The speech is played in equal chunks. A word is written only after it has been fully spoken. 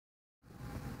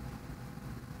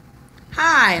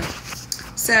Hi.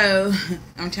 So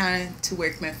I'm trying to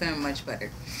work my phone much better.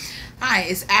 Hi,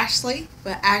 it's Ashley,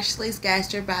 but Ashley's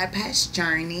gastric bypass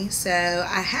journey. So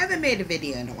I haven't made a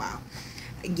video in a while.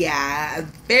 Yeah, a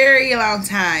very long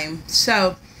time.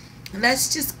 So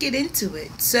let's just get into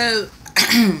it. So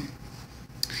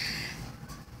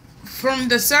from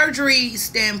the surgery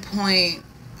standpoint,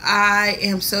 I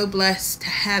am so blessed to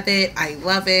have it. I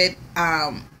love it.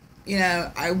 I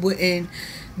wouldn't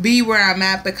be where I'm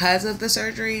at because of the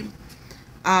surgery.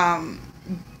 Um,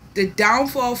 the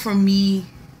downfall for me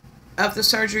of the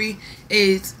surgery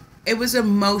is it was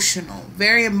emotional,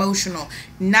 very emotional.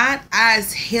 Not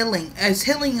as healing. As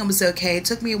healing, it was okay. It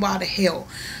took me a while to heal.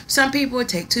 Some people would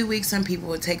take 2 weeks. Some people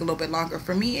would take a little bit longer.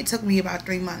 For me, it took me about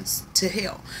 3 months to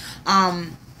heal.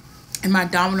 In my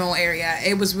abdominal area,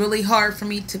 it was really hard for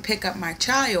me to pick up my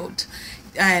child,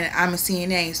 and I'm a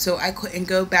CNA, so I couldn't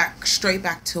go straight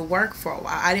back to work for a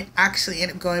while. I didn't actually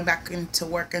end up going back into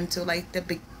work until like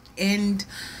the end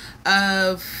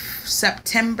of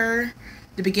September,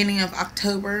 the beginning of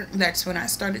October. That's when I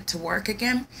started to work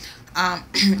again.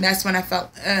 That's when I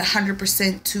felt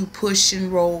 100% to push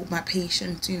and roll my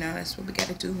patients. That's what we got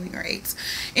to do when you're AIDS.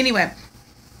 Anyway,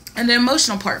 and the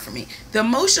emotional part for me. The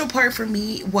emotional part for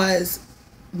me was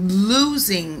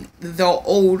losing the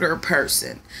older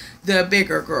person, the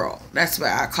bigger girl. That's what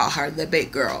I call her, the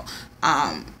big girl.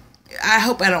 I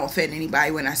hope I don't offend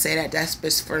anybody when I say that. That's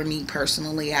just for me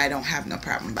personally. I don't have no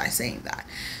problem by saying that.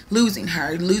 Losing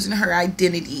her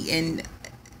identity, and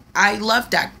I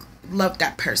love that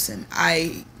person.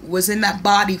 I was in that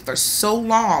body for so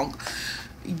long.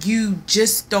 You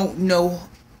just don't know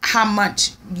how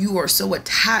much you are so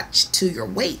attached to your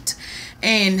weight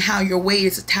and how your weight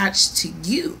is attached to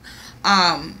you.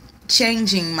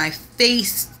 Changing, my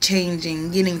face changing,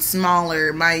 getting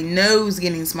smaller, my nose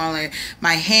getting smaller,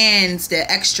 my hands,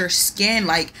 the extra skin,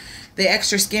 like the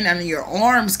extra skin under your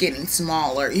arms getting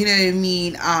smaller, you know what I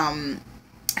mean?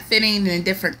 Fitting in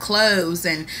different clothes,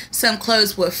 and some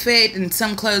clothes will fit and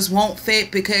some clothes won't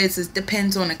fit because it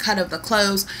depends on the cut of the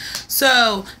clothes.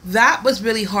 So that was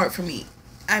really hard for me.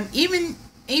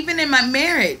 Even in my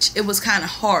marriage, it was kind of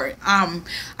hard.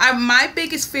 My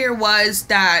biggest fear was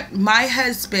that my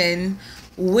husband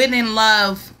wouldn't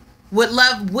love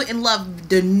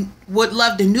the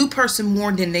new person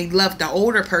more than they loved the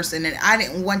older person, and I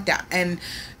didn't want that. And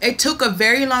it took a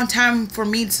very long time for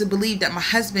me to believe that my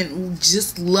husband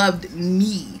just loved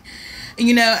me.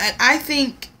 And I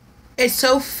think it's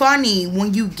so funny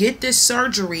when you get this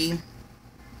surgery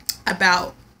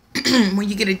about when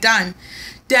you get it done,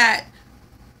 that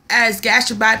as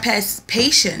gastric bypass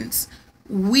patients,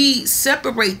 we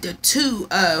separate the two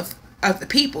of the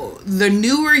people, the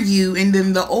newer you and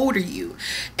then the older you.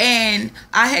 And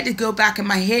I had to go back in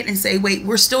my head and say, wait,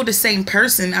 we're still the same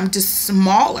person. I'm just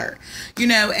smaller,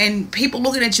 and people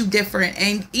looking at you different,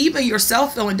 and even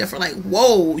yourself feeling different. Like,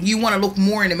 whoa, you want to look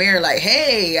more in the mirror. Like,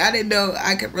 hey, I didn't know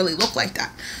I could really look like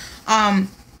that.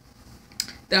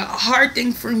 The hard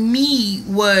thing for me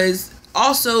was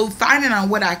also finding out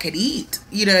what I could eat.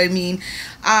 You know what I mean?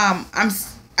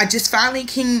 I just finally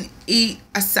can eat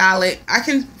a salad. I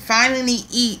can finally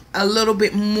eat a little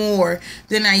bit more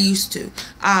than I used to.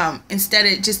 Instead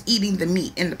of just eating the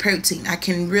meat and the protein, I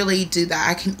can really do that.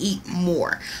 I can eat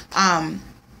more. And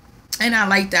I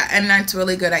like that, and that's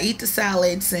really good. I eat the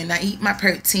salads and I eat my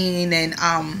protein, and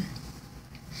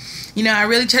I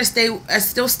really try to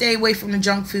still stay away from the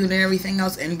junk food and everything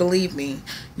else. And believe me,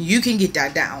 you can get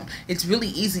that down. It's really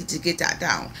easy to get that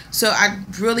down. So I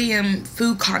really am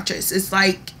food conscious. It's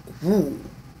like, woo,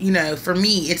 for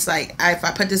me, it's like, if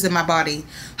I put this in my body,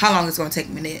 how long it's going to take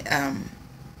me to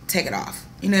take it off?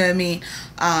 You know what I mean?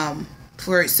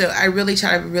 So I really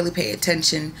try to really pay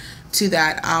attention to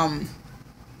that.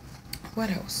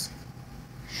 What else?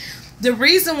 The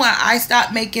reason why I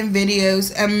stopped making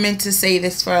videos, I meant to say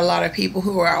this for a lot of people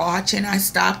who are watching, I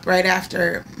stopped right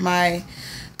after my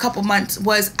couple months,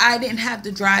 was I didn't have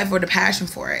the drive or the passion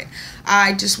for it.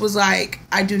 I just was like,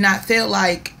 I do not feel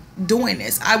like doing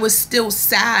this. I was still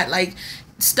sad, like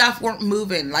stuff weren't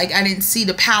moving, like I didn't see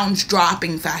the pounds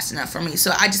dropping fast enough for me.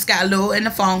 So I just got a little in the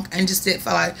funk and just didn't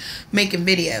feel like making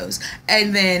videos.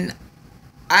 And then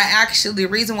the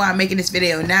reason why I'm making this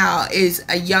video now is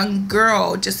a young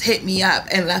girl just hit me up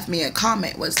and left me a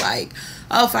comment, was like,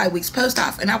 oh, 5 weeks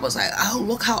post-op. And I was like, oh,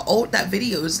 look how old that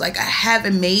video is. Like, I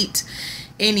haven't made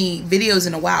any videos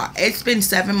in a while. It's been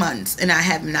 7 months and I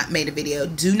have not made a video.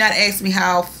 Do not ask me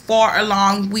how far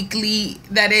along weekly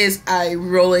that is. I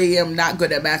really am not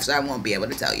good at math, so I won't be able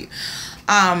to tell you.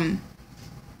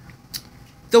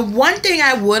 The one thing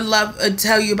I would love to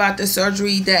tell you about the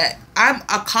surgery, that I'm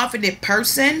a confident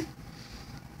person.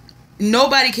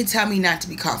 nobody can tell me not to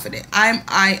be confident.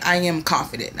 I am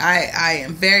confident. I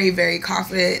am very, very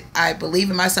confident. I believe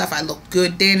in myself. I look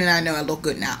good then, and I know I look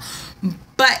good now.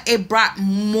 But it brought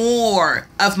more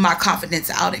of my confidence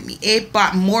out of me. It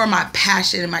brought more of my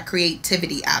passion and my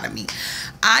creativity out of me.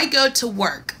 I go to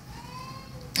work,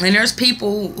 and there's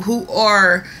people who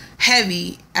are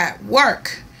heavy at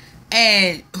work,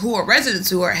 and who are residents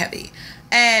who are heavy.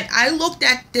 And I looked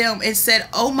at them and said,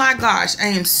 oh my gosh, I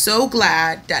am so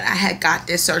glad that I had got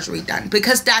this surgery done,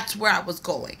 because that's where I was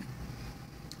going.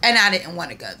 And I didn't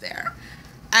want to go there.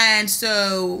 And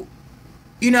so,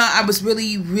 you know, I was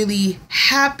really, really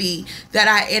happy that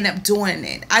I ended up doing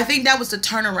it. I think that was the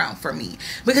turnaround for me,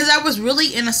 because I was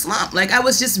really in a slump. Like, I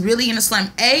was just really in a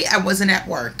slump. A, I wasn't at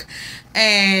work.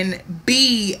 And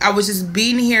B, I was just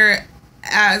being here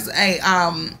as a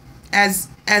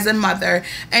mother,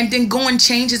 and then going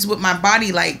changes with my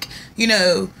body, like, you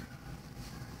know,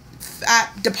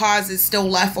 fat deposits still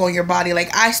left on your body.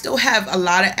 Like, I still have a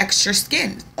lot of extra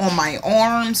skin on my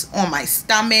arms, on my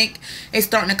stomach. It's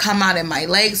starting to come out in my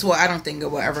legs. Well, I don't think it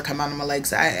will ever come out of my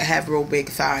legs. I have real big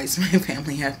thighs. My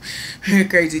family have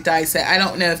crazy thighs. So I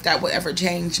don't know if that will ever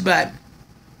change. But,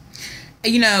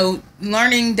 you know,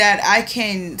 learning that I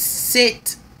can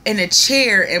sit in a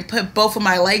chair and put both of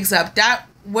my legs up, that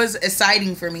was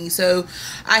exciting for me. So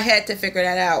I had to figure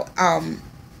that out,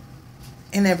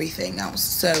 and everything else.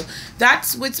 So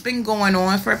that's what's been going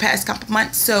on for the past couple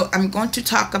months. So I'm going to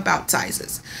talk about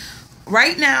sizes.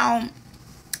 Right now,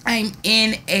 I'm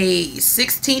in a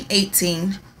 16,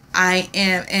 18. I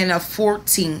am in a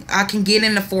 14. I can get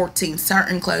in a 14.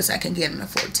 Certain clothes I can get in a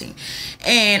 14.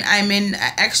 And I'm in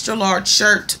an extra large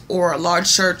shirt, or a large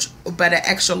shirt, but an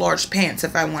extra large pants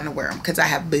if I want to wear them, because I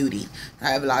have booty. I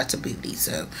have lots of booty.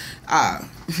 So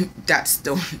that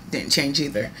still didn't change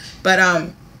either.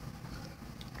 But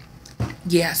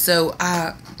yeah, so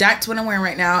that's what I'm wearing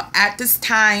right now. At this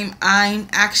time, I'm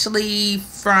actually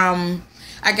I'm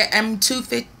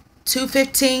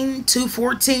 215,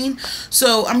 214.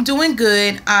 So I'm doing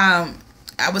good. I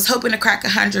was hoping to crack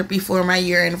 100 before my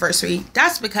year anniversary.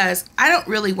 That's because I don't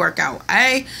really work out.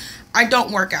 I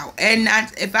don't work out. And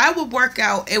if I would work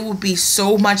out, it would be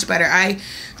so much better. I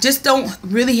just don't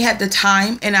really have the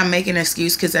time, and I'm making an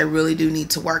excuse because I really do need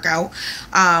to work out.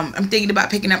 I'm thinking about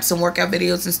picking up some workout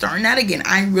videos and starting that again.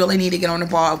 I really need to get on the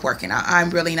ball of working out. I'm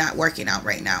really not working out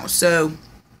right now. So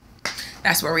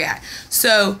that's where we're at.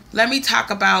 So let me talk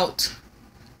about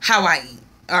how I eat.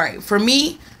 All right. For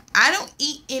me, I don't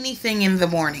eat anything in the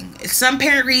morning. For some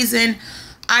apparent reason,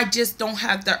 I just don't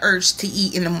have the urge to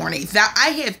eat in the morning. That I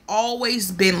have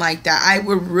always been like that. I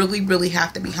would really, really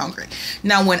have to be hungry.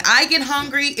 Now, when I get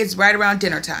hungry, it's right around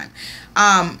dinner time.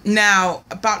 Now,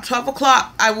 about 12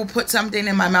 o'clock, I will put something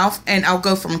in my mouth, and I'll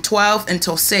go from 12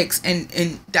 until 6,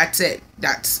 and that's it.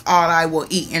 That's all I will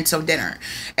eat until dinner.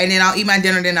 And then I'll eat my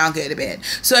dinner, then I'll go to bed.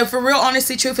 So, for real,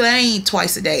 honestly, truthfully, I eat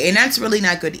twice a day, and that's really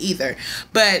not good either.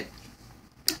 But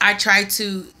I try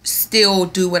to still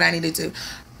do what I need to do.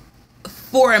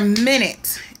 For a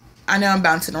minute, I know I'm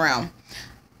bouncing around,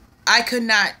 I could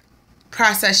not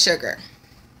process sugar.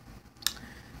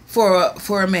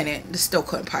 For a minute, still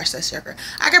couldn't process sugar.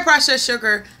 I could process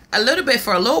sugar a little bit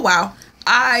for a little while.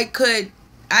 I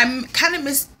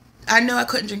know I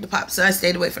couldn't drink the pop, so I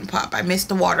stayed away from the pop. I missed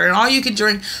the water, and all you could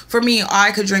drink, for me, all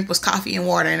I could drink was coffee and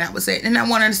water, and that was it. And I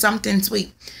wanted something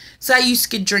sweet, so I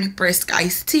used to drink brisk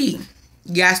iced tea.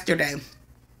 Yesterday,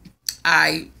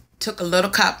 I took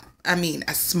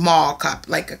a small cup,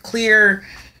 like a clear,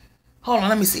 hold on,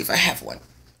 let me see if I have one.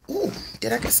 Ooh,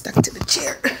 did I get stuck to the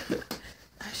chair?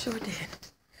 I sure did.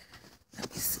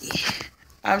 Let me see.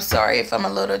 I'm sorry if I'm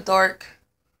a little dark,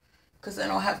 because I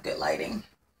don't have good lighting.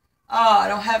 Oh, I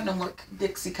don't have no more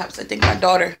Dixie cups. I think my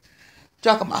daughter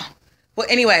dropped them off. Well,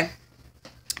 anyway,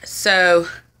 so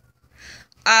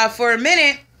for a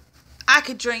minute, I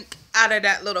could drink out of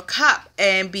that little cup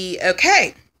and be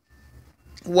okay.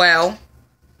 Well,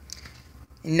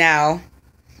 now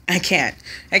I can't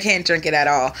drink it at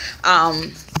all.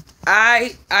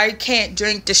 I can't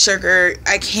drink the sugar.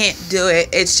 I can't do it.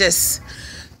 It's just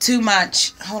too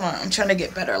much. Hold on, I'm trying to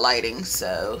get better lighting,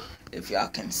 so if y'all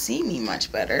can see me much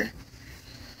better.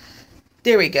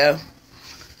 There we go.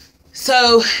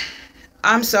 So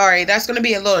I'm sorry, that's gonna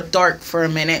be a little dark for a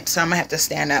minute, so I'm gonna have to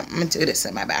stand up. I'm gonna do this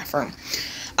in my bathroom.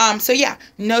 So yeah,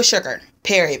 no sugar,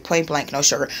 period, point blank, no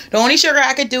sugar. The only sugar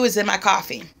I could do is in my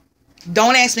coffee.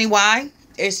 Don't ask me why.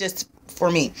 It's just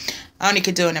for me. I only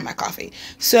could do it in my coffee.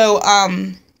 So,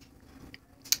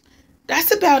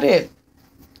 that's about it.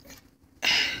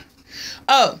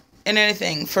 Oh, another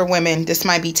thing for women, this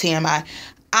might be TMI.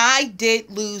 I did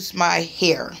lose my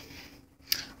hair.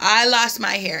 I lost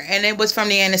my hair, and it was from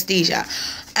the anesthesia.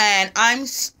 And I'm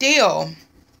still,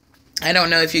 I don't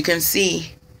know if you can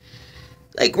see,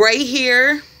 like right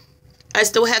here, I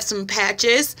still have some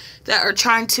patches that are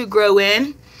trying to grow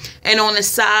in. And on the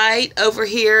side over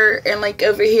here and like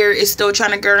over here is still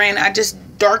trying to grow in. I just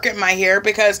darkened my hair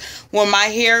because when my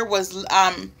hair was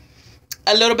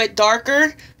a little bit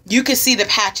darker, you could see the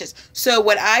patches. So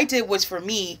what I did was, for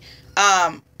me,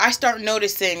 I started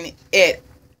noticing it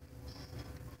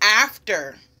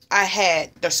after I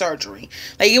had the surgery.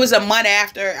 Like, it was a month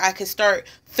after I could start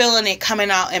feeling it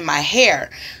coming out in my hair.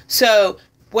 So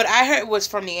what I heard was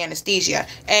from the anesthesia,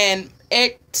 and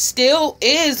it still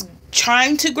is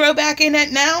trying to grow back in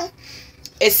it now.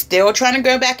 It's still trying to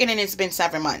grow back in, and it's been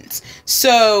 7 months.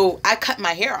 So I cut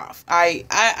my hair off. I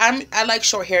like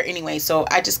short hair anyway, so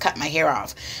I just cut my hair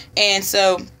off. And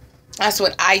so that's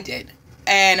what I did.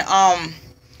 And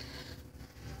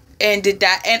did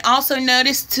that. And also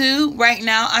notice too, right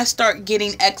now I start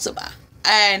getting eczema.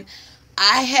 And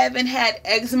I haven't had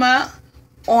eczema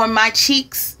on my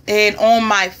cheeks and on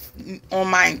my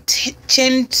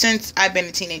chin since I've been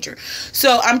a teenager.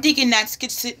 So I'm thinking that's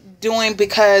doing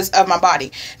because of my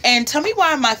body. And tell me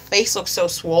why my face looks so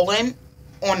swollen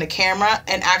on the camera,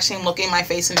 and actually looking my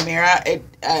face in the mirror,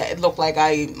 it looked like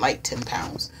I like 10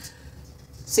 pounds.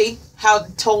 See how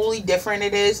totally different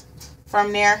it is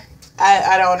from there?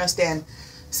 I don't understand.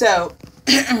 So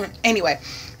anyway,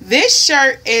 this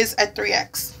shirt is a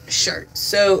 3X shirt,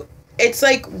 so it's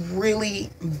like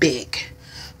really big.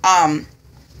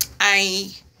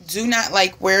 I do not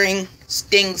like wearing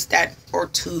things that are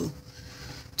too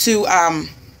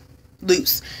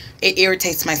loose. It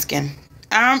irritates my skin.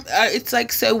 It's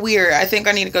like so weird. I think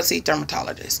I need to go see a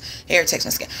dermatologist. It irritates my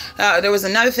skin. There was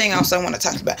another thing also I want to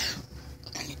talk about.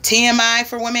 TMI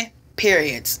for women,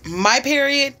 periods. My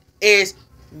period is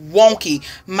wonky.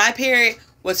 My period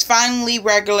was finally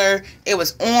regular. It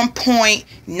was on point.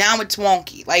 Now it's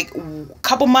wonky. Like a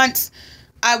couple months,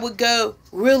 I would go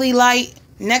really light.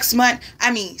 Next month,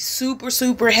 I mean,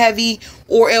 super heavy,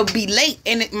 or it'll be late.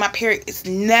 And my period, it's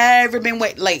never been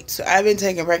late. So I've been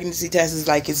taking pregnancy tests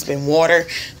like it's been water.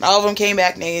 And all of them came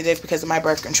back negative because of my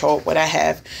birth control, what I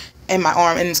have in my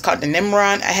arm. And it's called the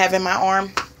Nimron I have in my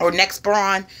arm, or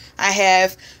Nexpron I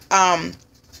have.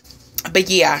 But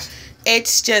yeah,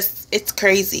 it's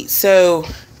crazy. So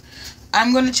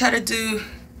I'm going to try to do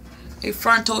a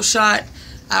frontal shot.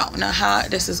 I don't know how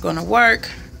this is going to work,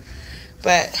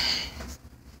 but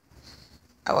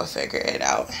I will figure it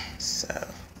out. So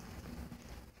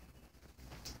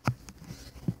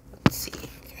let's see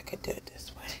if I could do it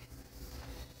this way.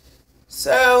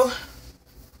 So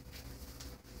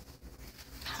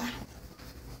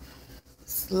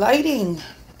it's lighting.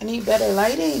 I need better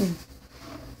lighting.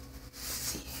 Let's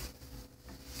see.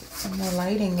 Get some more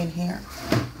lighting in here.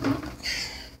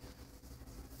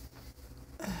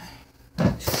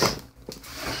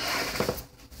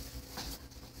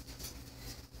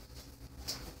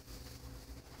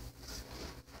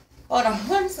 Hold on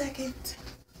 1 second.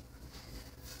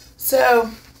 So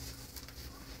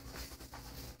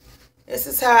this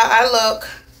is how I look.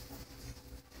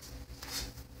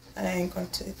 I ain't going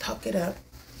to tuck it up.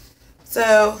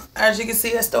 So as you can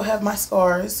see, I still have my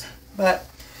scars, but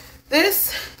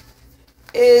this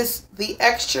is the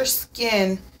extra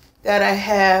skin that I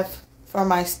have for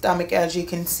my stomach. As you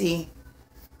can see,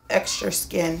 extra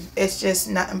skin. It's just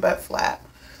nothing but flat.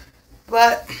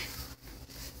 But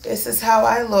this is how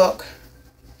I look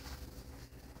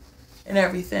and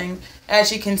everything.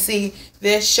 As you can see,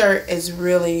 this shirt is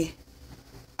really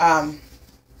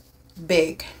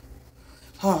big.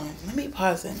 Hold on, let me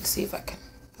pause it and see if I can.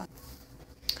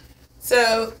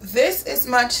 So this is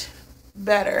much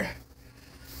better.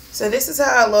 So this is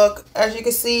how I look. As you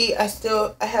can see, I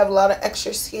have a lot of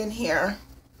extra skin here.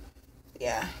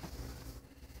 Yeah.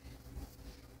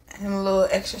 And a little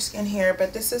extra skin here,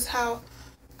 but this is how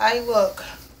I look.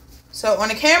 So on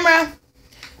the camera,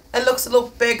 it looks a little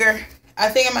bigger. I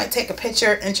think I might take a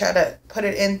picture and try to put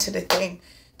it into the thing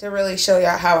to really show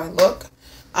y'all how I look.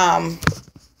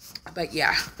 But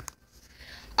yeah.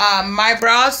 My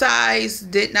bra size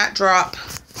did not drop.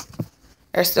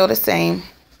 They're still the same.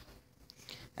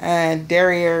 And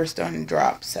derriere is starting to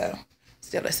drop, so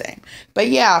still the same. But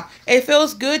yeah, it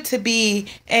feels good to be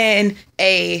in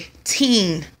a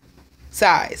teen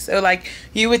size. So like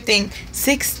you would think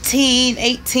 16,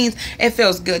 18, it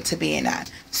feels good to be in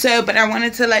that. So, but I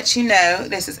wanted to let you know,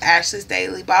 this is Ashley's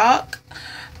Daily Balk.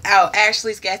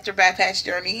 Ashley's Gastric Bypass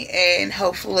Journey, and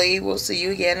hopefully we'll see you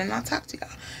again and I'll talk to y'all.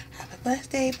 Have a blessed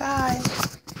day. Bye.